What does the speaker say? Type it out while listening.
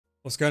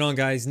What's going on,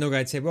 guys?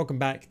 NealGuides here. Welcome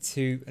back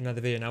to another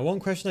video. Now, one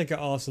question I get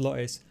asked a lot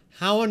is,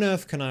 how on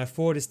earth can I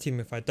afford this team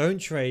if I don't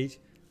trade?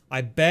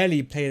 I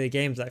barely play the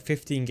games, like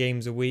 15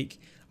 games a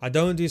week. I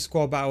don't do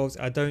squad battles.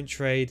 I don't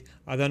trade.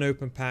 I don't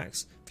open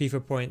packs,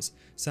 FIFA points.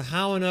 So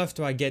how on earth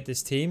do I get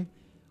this team?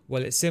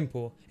 Well, it's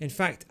simple. In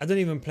fact, I don't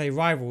even play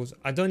rivals.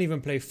 I don't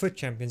even play foot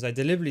champions. I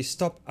deliberately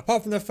stopped.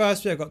 Apart from the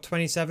first week, I got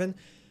 27.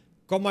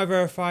 Got my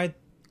verified.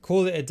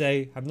 Called it a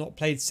day. Have not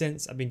played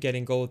since. I've been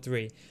getting gold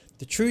 3.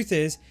 The truth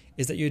is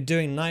that you're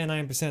doing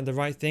 99% of the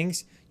right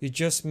things. You're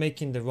just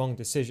making the wrong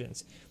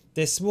decisions.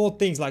 There's small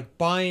things like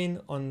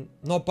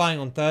not buying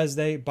on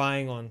Thursday,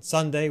 buying on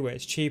Sunday where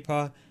it's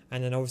cheaper,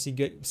 and then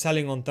obviously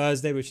selling on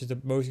Thursday, which is the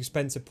most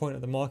expensive point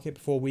of the market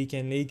before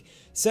weekend league.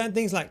 Certain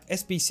things like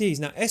SBCs.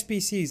 Now,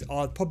 SBCs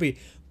are probably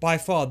by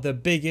far the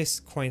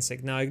biggest coin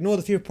stick. Now, ignore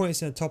the few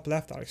points in the top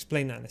left. I'll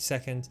explain that in a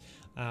second.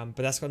 But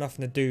that's got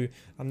nothing to do.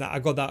 I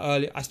got that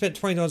early. I spent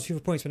 $20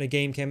 FIFA points when the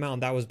game came out,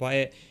 and that was by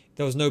it.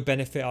 There was no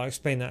benefit. I'll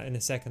explain that in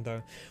a second,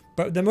 though.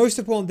 But the most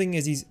important thing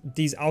is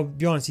these. I'll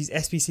be honest. These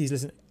SBCs.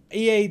 Listen,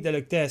 EA.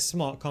 They're a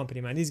smart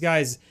company, man. These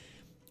guys,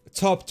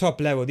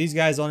 top level. These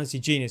guys are honestly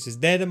geniuses.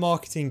 They're the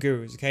marketing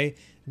gurus. Okay.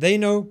 They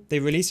know they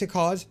release a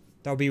card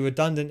that'll be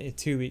redundant in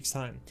 2 weeks'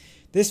 time.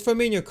 This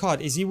Firmino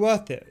card, is he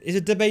worth it? Is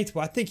it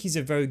debatable? I think he's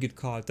a very good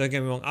card. Don't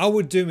get me wrong. I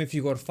would do him if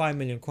you got 5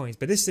 million coins.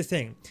 But this is the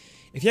thing.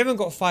 If you haven't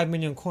got 5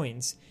 million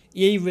coins,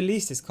 EA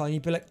released this card and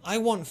you'd be like, I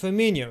want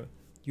Firmino.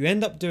 You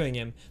end up doing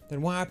him.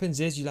 Then what happens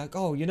is you're like,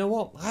 oh, you know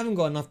what? I haven't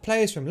got enough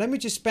players for him. Let me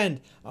just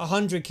spend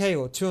 100k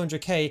or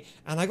 200k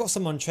and I got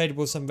some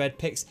untradeable, some red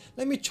picks.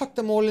 Let me chuck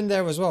them all in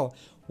there as well.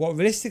 What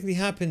realistically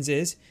happens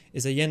is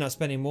that you end up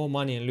spending more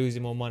money and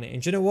losing more money.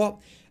 And do you know what?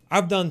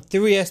 I've done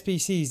 3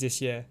 SBCs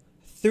this year.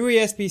 3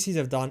 SBCs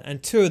I've done,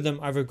 and 2 of them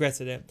I've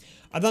regretted it.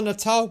 I've done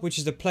Atal, which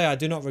is the player I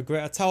do not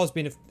regret. Atal's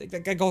been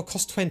that guy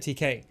cost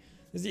 20k.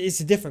 It's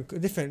a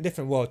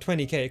different world.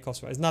 20k it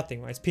costs, right? It's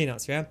nothing, right? It's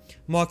peanuts, yeah.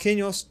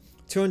 Marquinhos,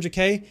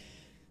 200k,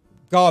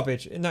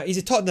 garbage. No, he's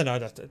a top. No.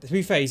 To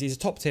be fair, he's a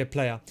top tier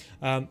player.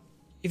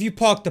 If you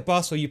park the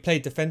bus or you play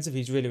defensive,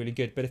 he's really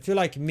good. But if you're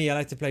like me, I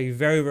like to play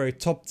very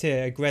top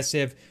tier,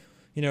 aggressive.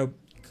 You know,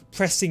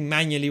 pressing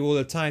manually all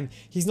the time.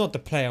 He's not the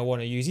player I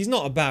want to use. He's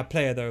not a bad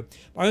player though.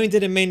 I only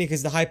did it mainly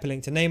because the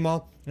hyperlink to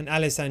Neymar and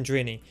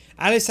Alessandrini.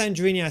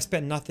 Alessandrini I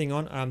spent nothing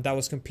on. That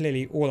was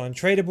completely all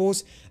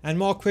untradables. And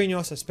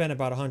Marquinhos I spent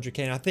about 100k.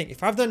 And I think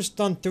if I've just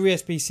done 3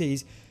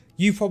 SBCs,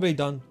 you've probably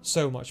done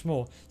so much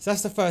more. So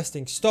that's the first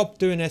thing. Stop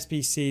doing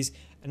SBCs.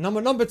 And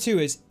number 2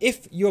 is,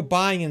 if you're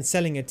buying and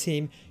selling a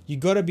team, you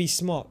got to be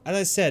smart. As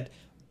I said,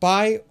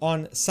 buy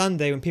on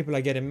Sunday when people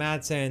are getting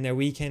mad saying their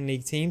weekend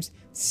league teams.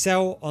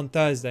 Sell on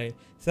Thursday.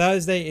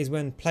 Thursday is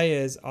when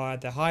players are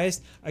at their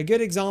highest. A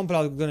good example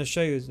I'm going to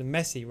show you is the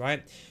Messi,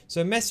 right?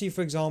 So Messi,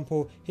 for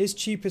example, his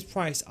cheapest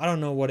price, I don't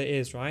know what it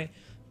is, right?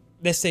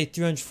 Let's say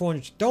 300,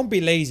 400. Don't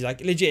be lazy. Like,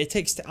 legit, it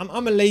takes.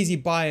 I'm a lazy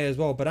buyer as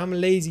well, but I'm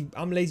lazy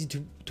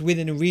to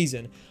within a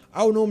reason.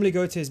 I will normally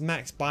go to his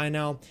max buy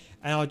now,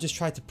 and I'll just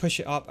try to push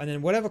it up, and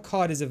then whatever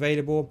card is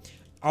available,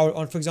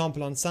 for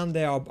example, on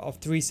Sunday, I'll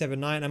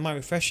 379. I might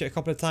refresh it a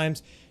couple of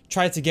times.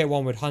 Try to get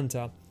one with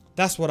Hunter.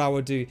 That's what I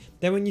would do.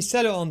 Then when you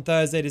sell it on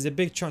Thursday, there's a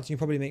big chance you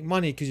probably make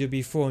money because you'll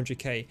be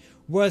 400k.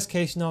 Worst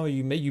case scenario,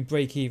 you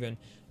break even.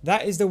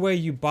 That is the way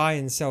you buy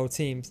and sell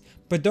teams.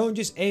 But don't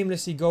just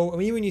aimlessly go. I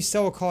mean, when you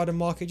sell a card in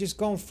market, just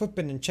go on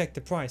Footbin and check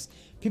the price.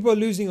 People are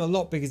losing a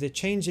lot because they're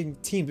changing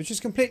teams, which is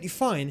completely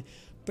fine.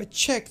 But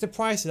check the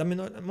prices. I mean,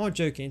 I'm not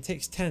joking. It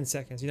takes 10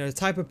 seconds. You know, the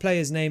type of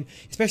player's name,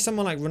 especially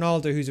someone like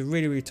Ronaldo, who's a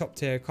really top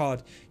tier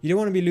card. You don't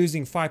want to be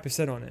losing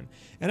 5% on him.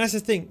 And that's the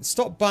thing.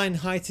 Stop buying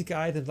high ticket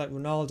items like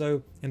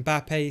Ronaldo,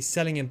 Mbappe,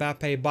 selling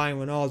Mbappe, buying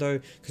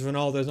Ronaldo because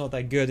Ronaldo's not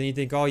that good. And you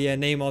think, oh yeah,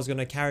 Neymar's going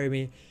to carry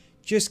me.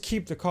 Just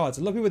keep the cards.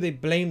 A lot of people, they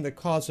blame the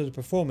cards for the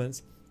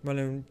performance. Well,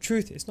 in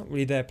truth, it's not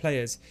really their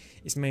players.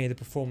 It's mainly the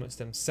performance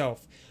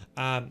themselves.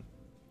 One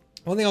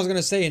thing I was going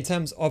to say in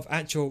terms of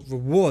actual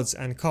rewards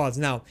and cards.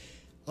 Now,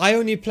 I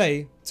only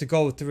play to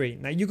gold 3.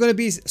 Now, you're going to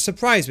be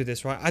surprised with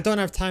this, right? I don't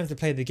have time to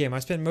play the game. I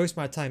spend most of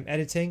my time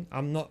editing.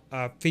 I'm not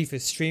a FIFA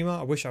streamer.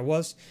 I wish I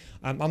was.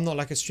 I'm not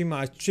like a streamer.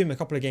 I stream a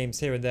couple of games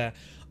here and there.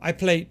 I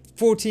play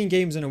 14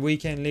 games in a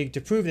weekend league.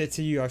 To prove it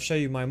to you, I'll show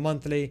you my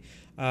monthly.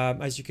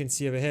 As you can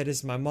see over here, this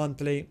is my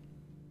monthly.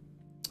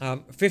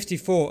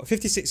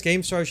 56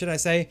 games, sorry, should I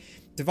say.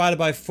 Divided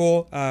by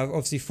 4,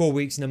 obviously 4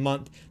 weeks in a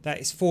month. That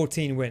is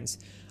 14 wins.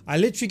 I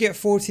literally get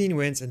 14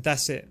 wins and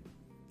that's it.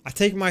 I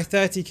take my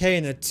 30k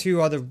and the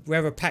 2 other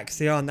wherever packs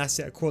they are, and that's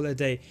it. I call it a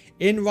day.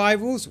 In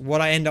Rivals,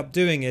 what I end up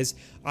doing is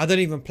I don't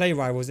even play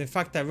Rivals. In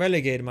fact, I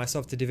relegated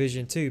myself to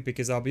Division 2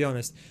 because I'll be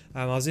honest,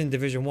 I was in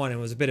Division 1 and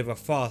it was a bit of a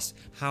farce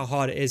how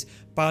hard it is.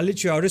 But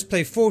I'll just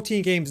play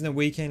 14 games in the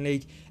weekend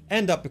league,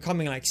 end up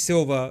becoming like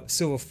silver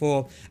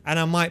 4, and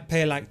I might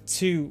play like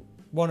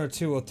 1 or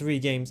 2 or 3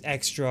 games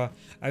extra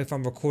if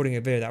I'm recording a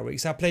video that week.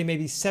 So I play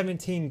maybe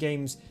 17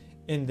 games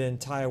in the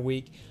entire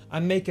week. I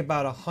make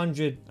about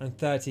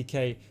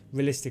 130k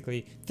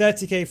realistically.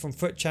 30k from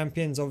FUT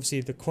Champions,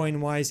 obviously the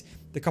coin wise,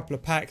 the couple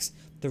of packs,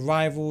 the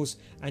rivals,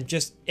 and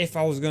just if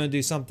I was going to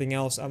do something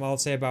else, I'll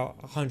say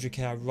about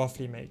 100k I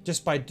roughly make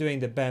just by doing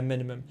the bare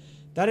minimum.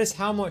 That is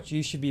how much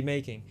you should be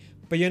making.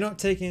 But you're not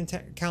taking into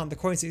account the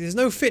coins. There's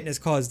no fitness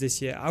cards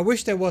this year. I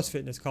wish there was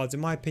fitness cards. In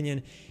my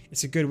opinion,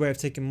 it's a good way of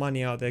taking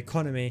money out of the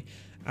economy.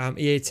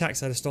 EA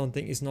tax, I just don't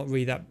think it's not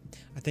really that.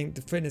 I think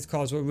the fitness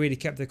cards what really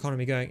kept the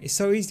economy going. It's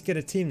so easy to get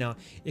a team now.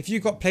 If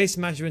you got placed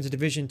matches into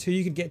Division 2,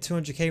 you could get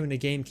 200k when the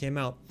game came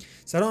out.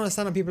 So I don't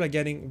understand how people are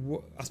getting,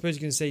 I suppose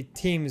you can say,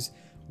 teams,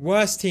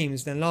 worse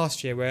teams than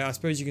last year, where I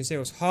suppose you can say it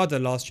was harder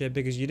last year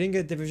because you didn't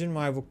get division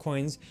rival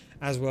coins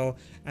as well,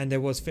 and there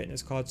was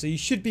fitness cards. So you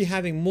should be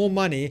having more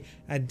money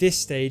at this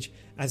stage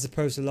as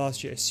opposed to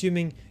last year,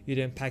 assuming you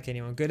didn't pack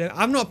anyone good.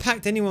 I've not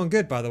packed anyone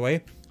good, by the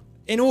way.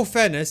 In all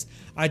fairness,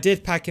 I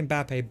did pack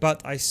Mbappe,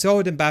 but I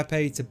sold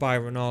Mbappe to buy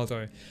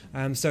Ronaldo.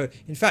 So,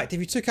 in fact, if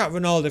you took out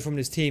Ronaldo from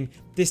this team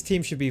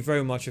should be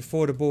very much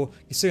affordable.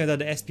 You still have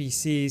the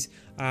SBCs.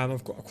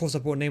 Of course, I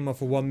bought Neymar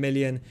for 1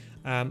 million.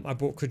 I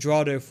bought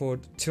Cuadrado for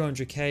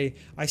 200k.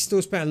 I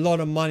still spent a lot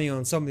of money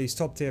on some of these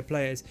top tier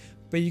players,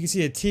 but you can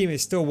see the team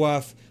is still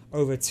worth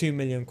over 2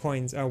 million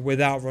coins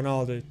without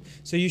Ronaldo.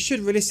 So you should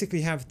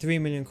realistically have 3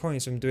 million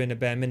coins from doing the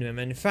bare minimum.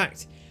 And in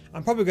fact,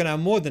 I'm probably going to have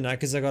more than that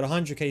because I got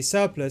 100k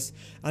surplus.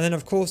 And then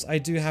of course I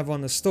do have on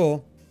the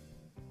store,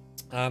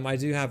 I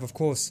do have of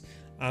course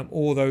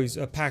all those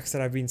packs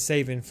that I've been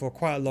saving for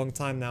quite a long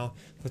time now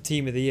for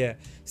Team of the Year.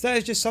 So that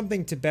is just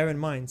something to bear in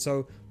mind.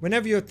 So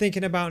whenever you're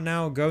thinking about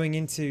now going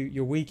into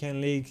your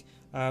weekend league,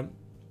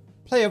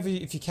 play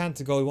if you can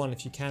to gold 1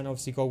 if you can.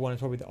 Obviously gold 1 is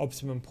probably the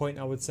optimum point,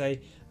 I would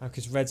say,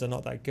 because reds are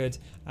not that good,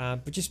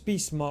 but just be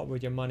smart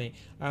with your money.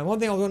 One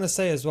thing I want to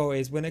say as well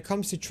is when it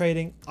comes to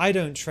trading, I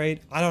don't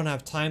trade. I don't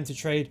have time to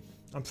trade.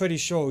 I'm pretty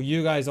sure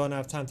you guys don't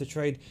have time to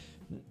trade.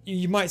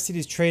 You might see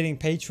these trading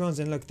patrons,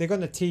 and look, they're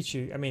going to teach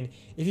you. I mean,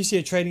 if you see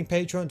a trading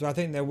patron, do I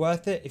think they're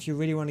worth it? If you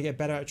really want to get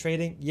better at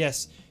trading,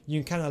 yes,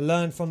 you can kind of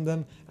learn from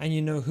them and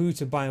you know who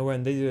to buy and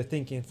when. They do the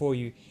thinking for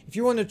you. If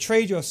you want to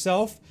trade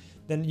yourself,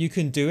 then you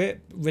can do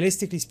it.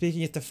 Realistically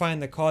speaking, you have to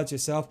find the cards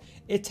yourself.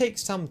 It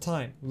takes some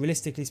time,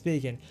 realistically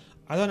speaking.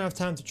 I don't have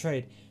time to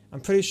trade. I'm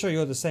pretty sure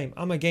you're the same.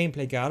 I'm a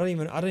gameplay guy. I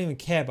don't even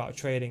care about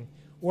trading.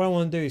 All I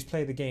want to do is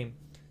play the game.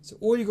 So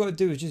all you got to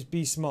do is just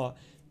be smart.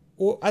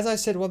 Or, as I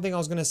said, one thing I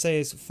was going to say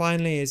is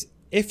finally is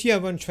if you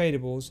have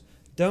untradables,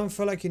 don't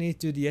feel like you need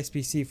to do the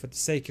SBC for the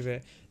sake of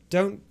it.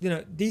 Don't,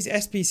 these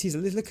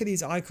SBCs, look at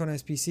these icon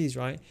SBCs,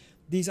 right?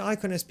 These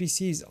icon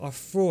SBCs are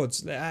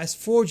frauds. It's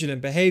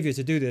fraudulent behavior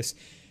to do this.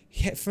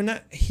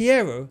 For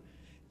Hero,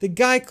 the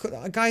guy's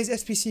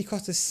SBC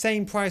costs the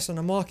same price on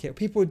the market. What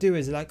people do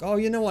is like, oh,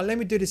 you know what, let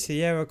me do this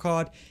Hero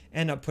card,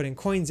 end up putting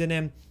coins in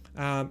him,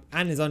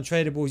 and his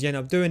untradables, you end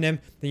up doing them,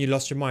 then you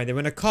lost your mind. Then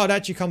when a card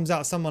actually comes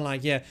out, someone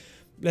like, yeah,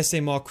 let's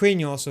say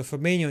Marquinhos or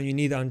Firmino, you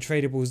need the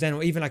untradables then,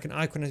 or even like an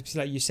icon SBC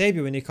like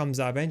Eusebio when he comes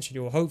out eventually,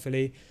 or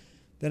hopefully,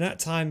 then that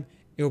time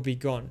it'll be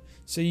gone.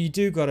 So you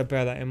do got to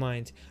bear that in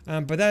mind.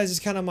 But that is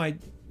just kind of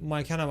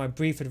my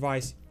brief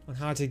advice on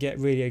how to get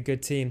really a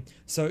good team.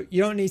 So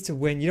you don't need to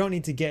win, you don't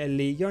need to get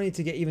elite, you don't need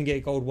to even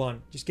get gold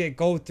 1. Just get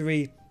gold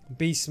 3,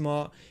 be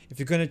smart. If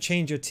you're going to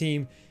change your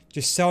team,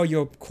 just sell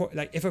your,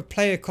 like if a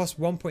player costs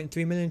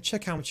 1.3 million,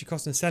 check how much it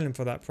costs and sell him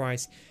for that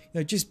price.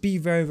 Just be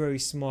very, very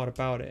smart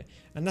about it.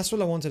 And that's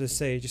all I wanted to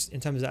say just in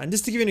terms of that. And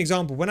just to give you an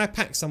example, when I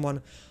pack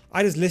someone,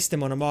 I just list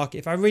them on the market.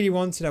 If I really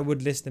wanted, I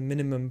would list the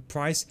minimum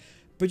price.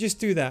 But just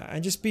do that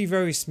and just be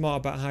very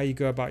smart about how you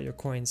go about your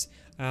coins.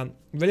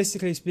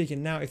 Realistically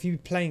speaking, now if you're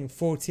playing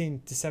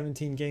 14 to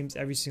 17 games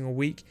every single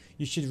week,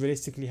 you should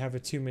realistically have a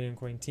 2 million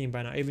coin team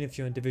by now. Even if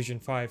you're in Division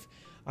 5,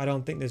 I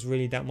don't think there's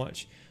really that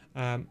much.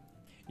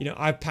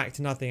 I've packed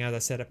nothing, as I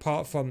said,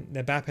 apart from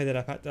the Mbappe that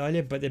I packed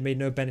earlier, but they made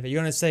no benefit.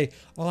 You're going to say,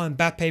 oh,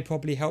 Mbappe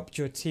probably helped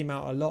your team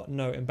out a lot.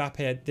 No,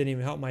 Mbappe didn't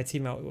even help my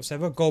team out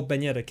whatsoever. Gold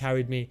Ben Yedder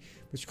carried me,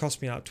 which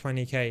cost me like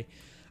 20k.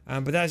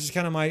 But that's just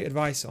kind of my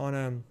advice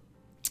on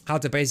how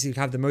to basically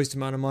have the most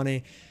amount of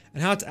money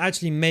and how to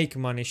actually make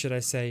money, should I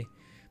say.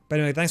 But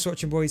anyway, thanks for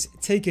watching, boys.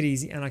 Take it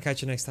easy, and I'll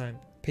catch you next time.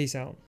 Peace out.